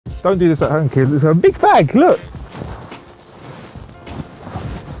Don't do this at home, kids. It's a big bag, look.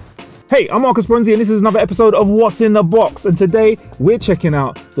 Hey, I'm Marcus Bronzy and this is another episode of What's in the Box. And today we're checking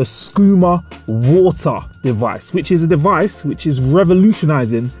out the Skuma Water device, which is a device which is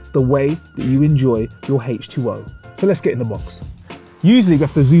revolutionizing the way that you enjoy your H2O. So let's get in the box. Usually we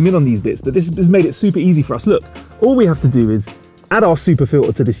have to zoom in on these bits, but this has made it super easy for us. Look, all we have to do is add our super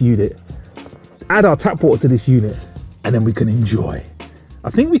filter to this unit, add our tap water to this unit, and then we can enjoy. I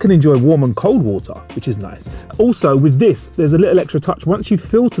think we can enjoy warm and cold water, which is nice. Also with this, there's a little extra touch. Once you've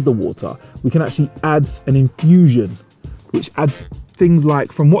filtered the water, we can actually add an infusion, which adds things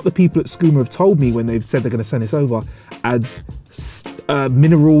like, from what the people at Skuma have told me when they've said they're gonna send this over, adds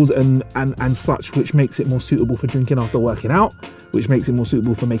minerals and such, which makes it more suitable for drinking after working out, which makes it more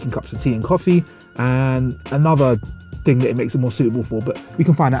suitable for making cups of tea and coffee, and another thing that it makes it more suitable for, but we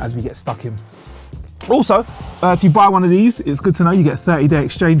can find out as we get stuck in. Also, if you buy one of these, it's good to know you get a 30-day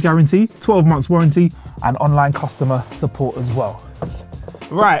exchange guarantee, 12 months warranty, and online customer support as well.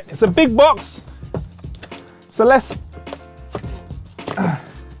 Right, it's a big box. So let's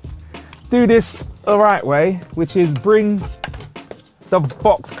do this the right way, which is bring the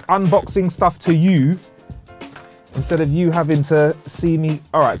box unboxing stuff to you instead of you having to see me.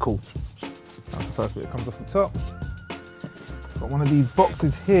 All right, cool. That's the first bit that comes off the top. Got one of these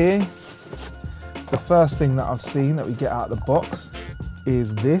boxes here. The first thing that I've seen that we get out of the box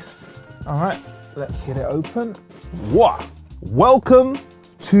is this. All right, let's get it open. What? Welcome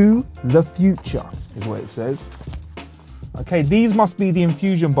to the future is what it says. Okay, these must be the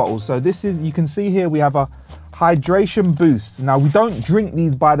infusion bottles. So this is, you can see here we have a hydration boost. Now we don't drink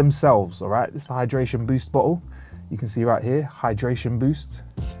these by themselves, all right? This is the hydration boost bottle. You can see right here, hydration boost.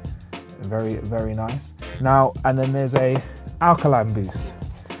 Very, very nice. Now, and then there's a alkaline boost.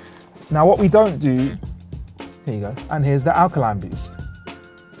 Now what we don't do, here you go, and here's the alkaline boost.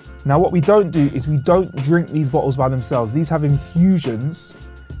 Now what we don't do is we don't drink these bottles by themselves. These have infusions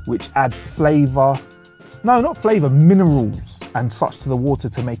which add flavor, no, not flavor, minerals and such to the water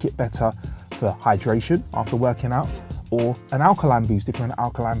to make it better for hydration after working out, or an alkaline boost if you're an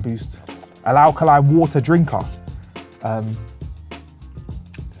alkaline water drinker.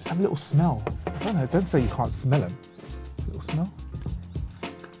 Just have a little smell. I don't know, don't say you can't smell them. A little smell.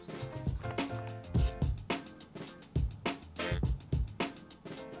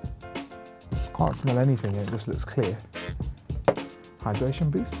 Can't smell anything, it just looks clear.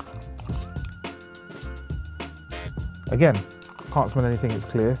 Hydration boost. Again, can't smell anything, it's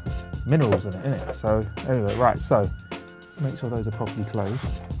clear. Minerals in it, innit? So anyway, right, so let's make sure those are properly closed.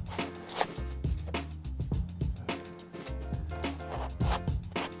 Is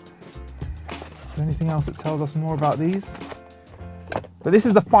there anything else that tells us more about these? But this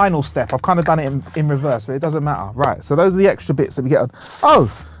is the final step. I've kind of done it in reverse, but it doesn't matter. Right, so those are the extra bits that we get on.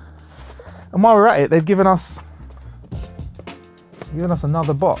 Oh! And while we're at it, they've given us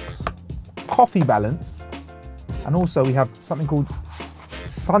another box. Coffee balance. And also we have something called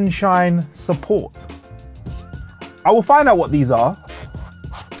sunshine support. I will find out what these are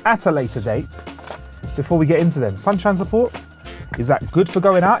at a later date before we get into them. Sunshine support, is that good for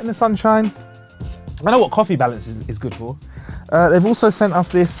going out in the sunshine? I know what coffee balance is good for. They've also sent us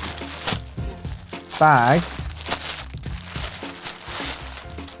this bag.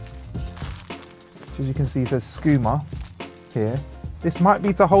 As you can see, it says Skuma here. This might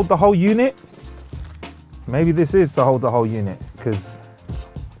be to hold the whole unit. Maybe this is to hold the whole unit because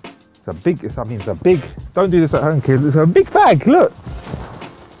it's a big, don't do this at home, kids. It's a big bag, look.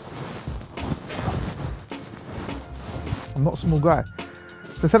 I'm not a small guy.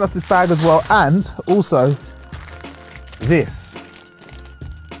 They sent us this bag as well, and also this.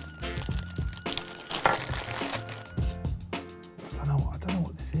 I don't know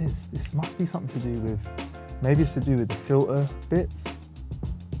what this is. This must be something to do with, maybe it's to do with the filter bits.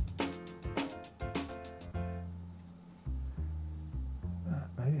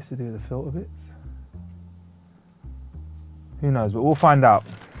 Maybe it's to do with the filter bits. Who knows, but we'll find out.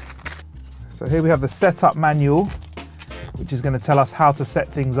 So here we have the setup manual, which is going to tell us how to set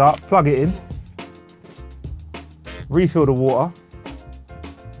things up. Plug it in, refill the water,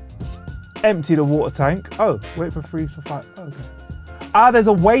 empty the water tank. Oh, wait for 3 to 5. Oh, okay. Ah, there's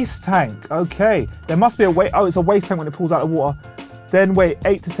a waste tank. Okay, there must be a waste. Oh, it's a waste tank when it pulls out the water. Then wait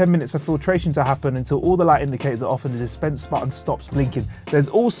 8 to 10 minutes for filtration to happen until all the light indicators are off and the dispense button stops blinking. There's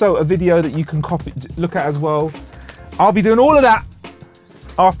also a video that you can look at as well. I'll be doing all of that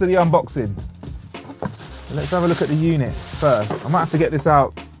after the unboxing. Let's have a look at the unit first. I might have to get this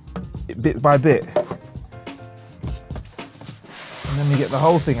out bit by bit. And then we get the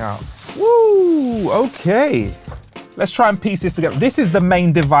whole thing out. Woo, okay. let's try and piece this together. This is the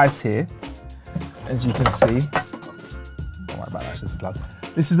main device here, as you can see. Don't worry about that, it's just a plug.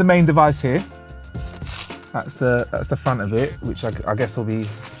 This is the main device here. That's the front of it, which I guess will be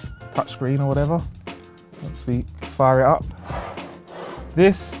touchscreen or whatever. Once we fire it up.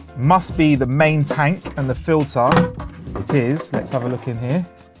 This must be the main tank and the filter. It is. Let's have a look in here.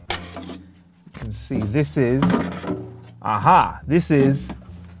 You can see this is, this is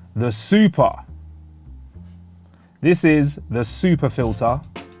the super. This is the super filter,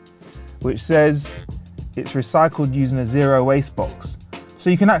 which says it's recycled using a zero waste box. So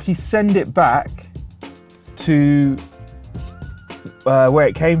you can actually send it back to where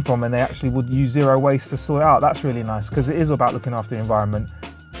it came from, and they actually would use zero waste to sort it out. That's really nice, because it is about looking after the environment.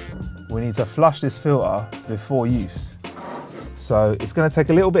 We need to flush this filter before use. So it's going to take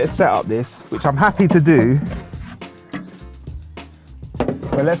a little bit of setup, this, which I'm happy to do.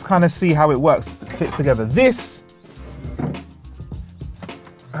 But let's kind of see how it works, fits together. This,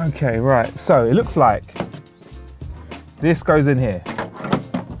 okay, right. So it looks like this goes in here.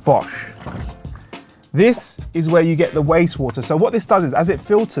 Bosh. This is where you get the wastewater. So what this does is, as it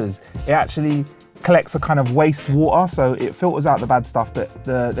filters, it actually collects a kind of wastewater. So it filters out the bad stuff, but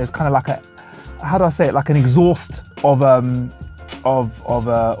there's kind of like a, how do I say it, like an exhaust of or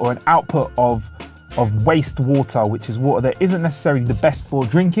an output of wastewater, which is water that isn't necessarily the best for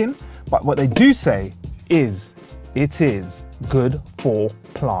drinking, but what they do say is it is good for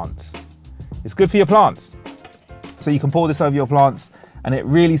plants. It's good for your plants. So you can pour this over your plants, and it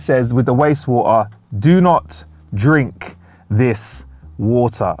really says with the wastewater, do not drink this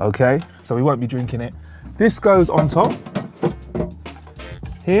water, okay? So we won't be drinking it. This goes on top.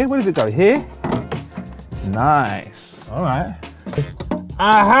 Here, where does it go? Here? Nice, all right.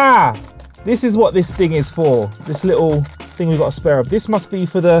 Aha! This is what this thing is for. This little thing we've got a spare of. This must be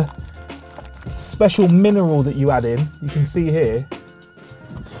for the special mineral that you add in. You can see here.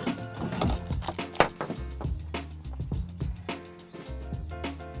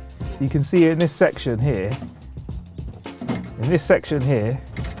 You can see in this section here,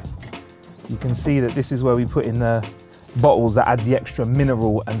 you can see that this is where we put in the bottles that add the extra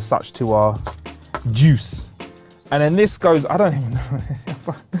mineral and such to our juice. And then this goes, I don't even know,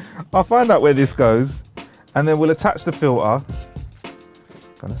 I'll find out where this goes, and then we'll attach the filter.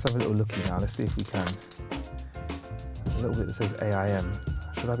 Let's have a little looky now, let's see if we can. A little bit that says AIM.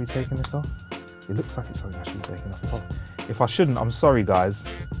 Should I be taking this off? It looks like it's something I should be taking off. If I shouldn't, I'm sorry guys.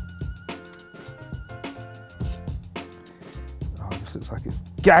 Looks like it's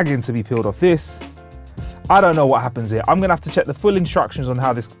gagging to be peeled off. This, I don't know what happens here. I'm gonna have to check the full instructions on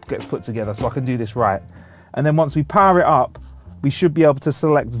how this gets put together so I can do this right. And then once we power it up, we should be able to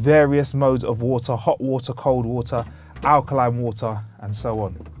select various modes of water: hot water, cold water, alkaline water, and so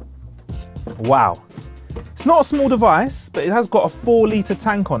on. Wow. It's not a small device, but it has got a 4-litre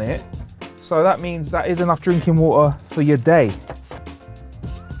tank on it. So that means that is enough drinking water for your day.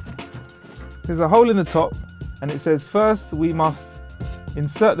 There's a hole in the top, and it says first we must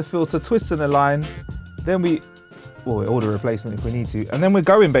insert the filter, twist and align, then we order a replacement if we need to, and then we're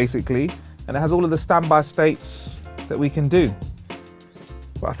going basically, and it has all of the standby states that we can do.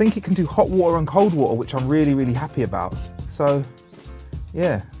 But I think it can do hot water and cold water, which I'm really, really happy about. So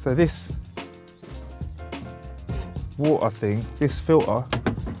yeah, so this water thing, this filter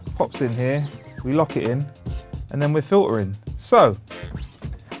pops in here, we lock it in, and then we're filtering. So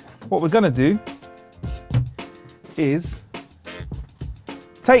what we're gonna do is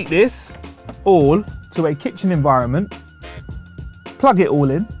take this all to a kitchen environment, plug it all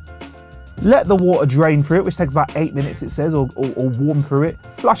in, let the water drain through it, which takes about 8 minutes it says, or warm through it,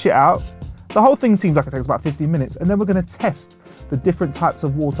 flush it out. The whole thing seems like it takes about 15 minutes, and then we're going to test the different types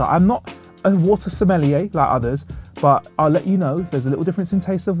of water. I'm not a water sommelier like others, but I'll let you know if there's a little difference in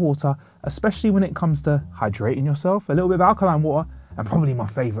taste of water, especially when it comes to hydrating yourself, a little bit of alkaline water, and probably my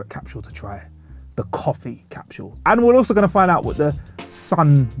favourite capsule to try, the coffee capsule. And we're also going to find out what the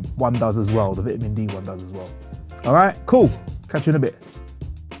sun one does as well, the vitamin D one does as well. All right, cool. Catch you in a bit.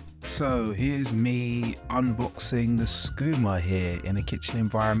 So here's me unboxing the Skuma here in a kitchen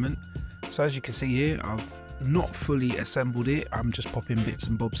environment. So as you can see here, I've not fully assembled it. I'm just popping bits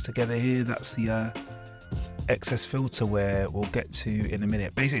and bobs together here. That's the excess filter where we'll get to in a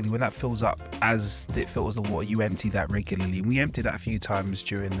minute. Basically, when that fills up, as it filters the water, you empty that regularly. And we empty that a few times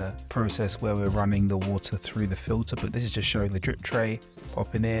during the process where we're running the water through the filter, but this is just showing the drip tray,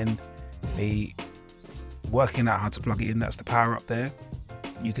 popping in, me working out how to plug it in. That's the power up there.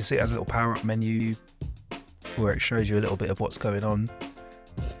 You can see it has a little power up menu where it shows you a little bit of what's going on.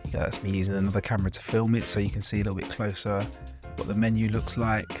 That's me using another camera to film it so you can see a little bit closer what the menu looks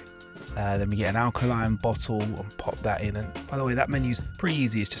like. Then we get an alkaline bottle and pop that in. And by the way, that menu's pretty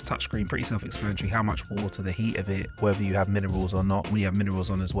easy. It's just touchscreen, pretty self-explanatory. How much water, the heat of it, whether you have minerals or not. When you have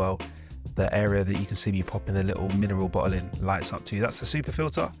minerals on as well, the area that you can see me popping the little mineral bottle in lights up too. That's the super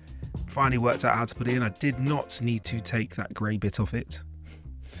filter. Finally worked out how to put it in. I did not need to take that grey bit off it.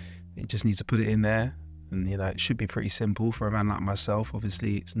 It just needs to put it in there. And you know, it should be pretty simple for a man like myself.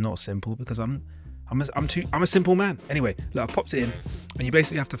 Obviously, it's not simple because I'm a simple man. Anyway, look, I popped it in, and you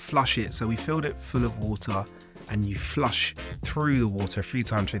basically have to flush it. So we filled it full of water, and you flush through the water a few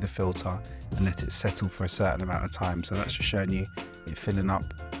times through the filter and let it settle for a certain amount of time. So that's just showing you it filling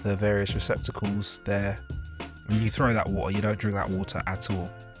up the various receptacles there. And you throw that water, you don't drink that water at all.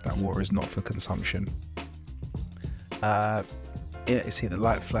 That water is not for consumption. Yeah, you see the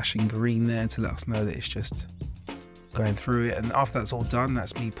light flashing green there to let us know that it's just going through it. And after that's all done,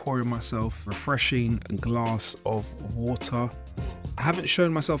 that's me pouring myself refreshing glass of water. I haven't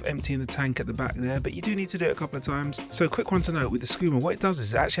shown myself emptying the tank at the back there, but you do need to do it a couple of times. So a quick one to note with the Skuma, what it does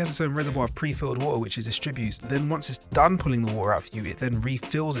is it actually has its own reservoir of pre-filled water, which it distributes. Then once it's done pulling the water out for you, it then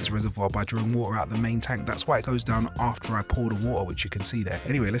refills its reservoir by drawing water out of the main tank. That's why it goes down after I pour the water, which you can see there.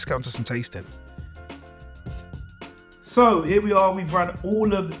 Anyway, let's get on to some tasting. So here we are, we've run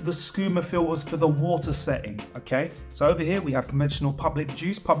all of the Skuma filters for the water setting, okay? So over here we have conventional public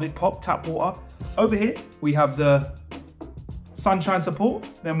juice, public pop, tap water. Over here we have the sunshine support,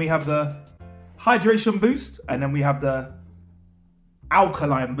 then we have the hydration boost, and then we have the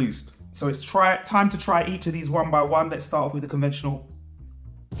alkaline boost. So it's time to try each of these one by one. Let's start off with the conventional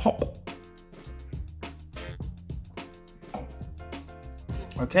pop.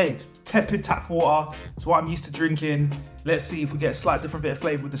 Okay, tepid tap water. It's what I'm used to drinking. Let's see if we get a slight different bit of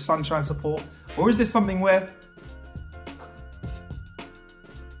flavour with the sunshine support. Or is this something where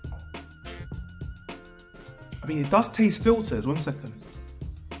I mean, it does taste filters. 1 second.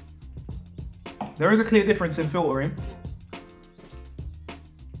 There is a clear difference in filtering.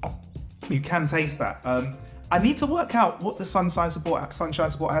 You can taste that. I need to work out what the sunshine support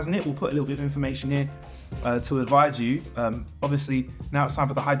has in it. We'll put a little bit of information here to advise you. Obviously, now it's time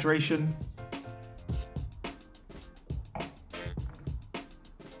for the hydration.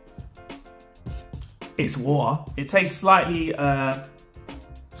 It's water. It tastes slightly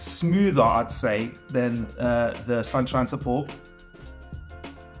smoother, I'd say, than the sunshine support.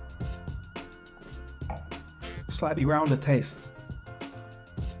 Slightly rounder taste.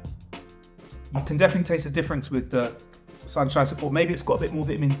 You can definitely taste the difference with the sunshine support. Maybe it's got a bit more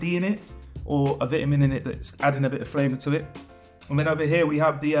vitamin D in it, or a vitamin in it that's adding a bit of flavour to it. And then over here we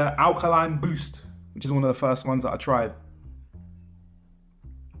have the alkaline boost, which is one of the first ones that I tried.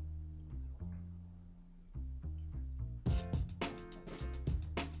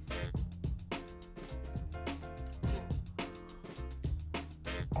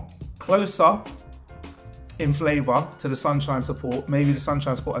 Closer in flavour to the sunshine support. Maybe the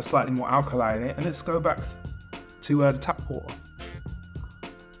sunshine support has slightly more alkali in it. And let's go back to the tap water.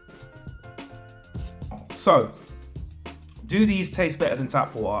 So, do these taste better than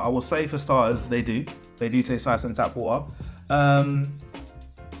tap water? I will say for starters, they do. They do taste nicer than tap water.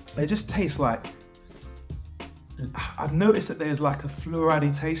 They just taste like, I've noticed that there's like a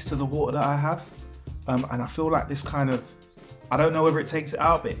fluoride taste to the water that I have. And I feel like this kind of, I don't know whether it takes it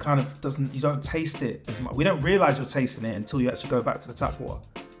out, but it kind of doesn't, you don't taste it as much. We don't realize you're tasting it until you actually go back to the tap water.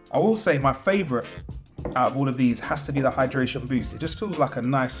 I will say my favorite out of all of these has to be the hydration boost. It just feels like a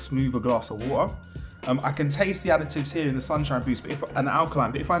nice, smoother glass of water. I can taste the additives here in the sunshine boost and the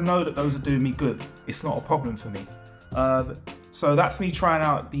alkaline, but if I know that those are doing me good, it's not a problem for me. So that's me trying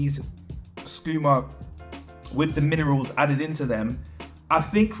out these Skuma with the minerals added into them. I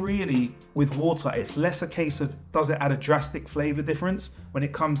think really with water, it's less a case of does it add a drastic flavor difference when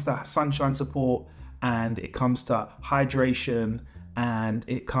it comes to sunshine support and it comes to hydration and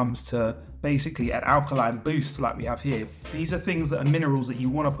it comes to basically an alkaline boost like we have here. These are things that are minerals that you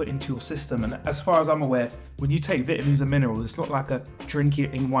want to put into your system. And as far as I'm aware, when you take vitamins and minerals, it's not like a drink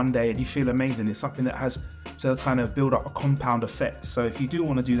it in one day and you feel amazing. It's something that has to kind of build up a compound effect. So if you do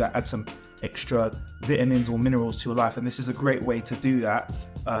want to do that, add some extra vitamins or minerals to your life, and this is a great way to do that.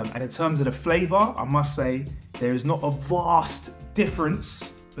 And in terms of the flavor, I must say there is not a vast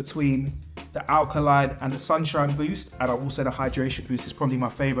difference between the alkaline and the sunshine boost, and I will say the hydration boost is probably my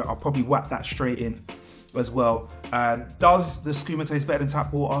favorite. I'll probably whack that straight in as well. Does the Skuma taste better than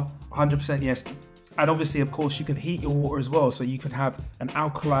tap water? 100% yes. And obviously, of course, you can heat your water as well. So you can have an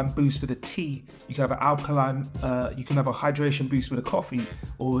alkaline boost with a tea. You can have an alkaline, you can have a hydration boost with a coffee,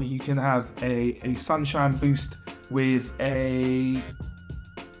 or you can have a sunshine boost with a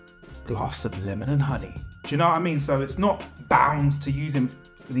glass of lemon and honey. Do you know what I mean? So it's not bound to using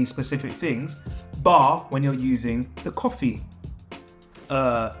for these specific things, bar when you're using the coffee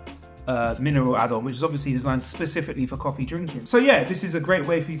mineral add-on, which is obviously designed specifically for coffee drinking. So yeah, this is a great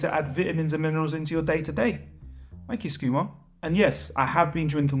way for you to add vitamins and minerals into your day-to-day. Thank you, Skuma. And yes, I have been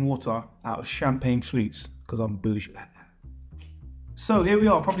drinking water out of champagne flutes because I'm bougie. So here we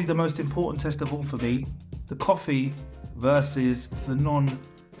are, probably the most important test of all for me, the coffee versus the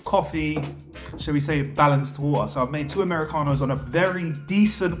non-coffee, shall we say, balanced water. So I've made 2 Americanos on a very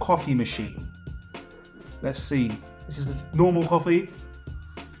decent coffee machine. Let's see. This is the normal coffee.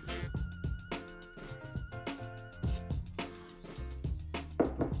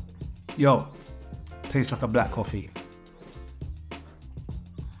 Yo, tastes like a black coffee.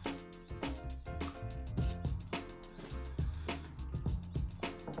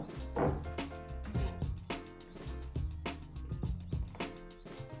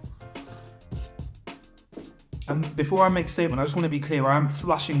 And before I make a statement, I just want to be clear, I am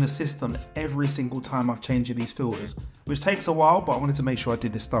flushing the system every single time I've changed these filters, which takes a while, but I wanted to make sure I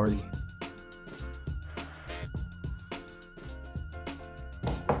did this thoroughly.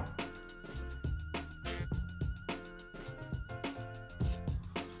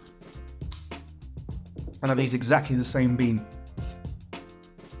 And I've used exactly the same bean.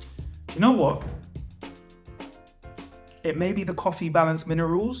 Do you know what? It may be the coffee balanced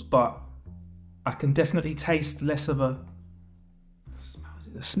minerals, but I can definitely taste less of a smell. Is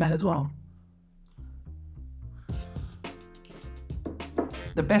it the smell as well?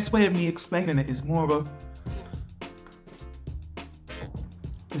 The best way of me explaining it is more of a,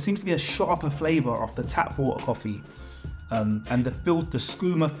 there seems to be a sharper flavour of the tap water coffee, and the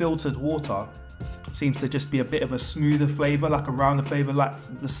Skuma filtered water seems to just be a bit of a smoother flavour, like a rounder flavour. Like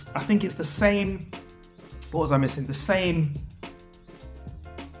this, I think it's the same. What was I missing? The same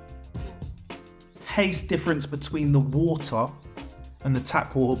taste difference between the water and the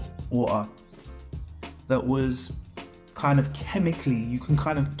tap water that was kind of chemically, you can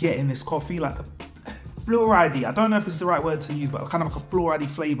kind of get in this coffee, like a fluoride. I don't know if this is the right word to use, but kind of like a fluoride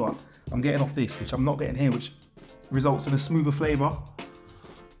flavour I'm getting off this, which I'm not getting here, which results in a smoother flavour.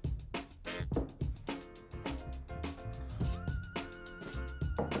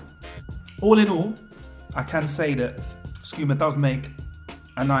 All in all, I can say that Skuma does make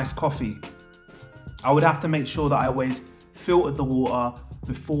a nice coffee. I would have to make sure that I always filtered the water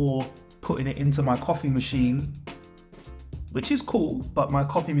before putting it into my coffee machine, which is cool, but my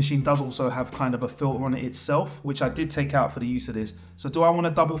coffee machine does also have kind of a filter on it itself, which I did take out for the use of this. So do I want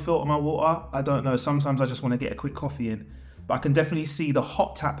to double filter my water? I don't know. Sometimes I just want to get a quick coffee in, but I can definitely see the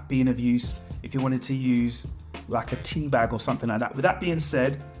hot tap being of use if you wanted to use like a tea bag or something like that. With that being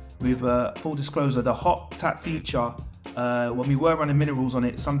said, with full disclosure, the hot tap feature, when we were running minerals on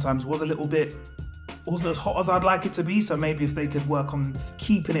it, sometimes was a little bit, wasn't as hot as I'd like it to be. So maybe if they could work on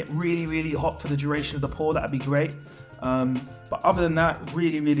keeping it really, really hot for the duration of the pour, that'd be great. But other than that,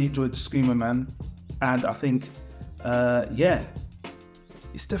 really, really enjoyed the Skuma, man. And I think, yeah,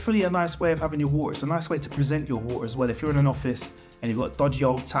 it's definitely a nice way of having your water. It's a nice way to present your water as well. If you're in an office and you've got dodgy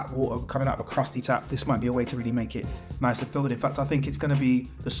old tap water coming out of a crusty tap, this might be a way to really make it nice and filtered. In fact, I think it's going to be,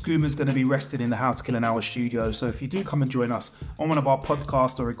 the Skuma's going to be rested in the How to Kill an Hour studio. So if you do come and join us on one of our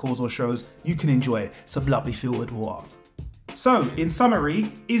podcasts or records or shows, you can enjoy some lovely filtered water. So in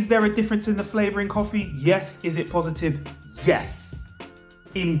summary, is there a difference in the flavouring coffee? Yes. Is it positive? Yes,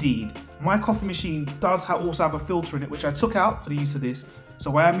 indeed. My coffee machine does also have a filter in it, which I took out for the use of this.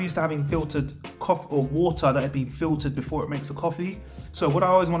 So I am used to having filtered coffee or water that had been filtered before it makes a coffee. So would I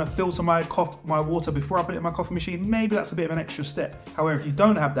always want to filter my water before I put it in my coffee machine? Maybe that's a bit of an extra step. However, if you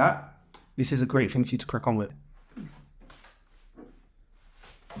don't have that, this is a great thing for you to crack on with.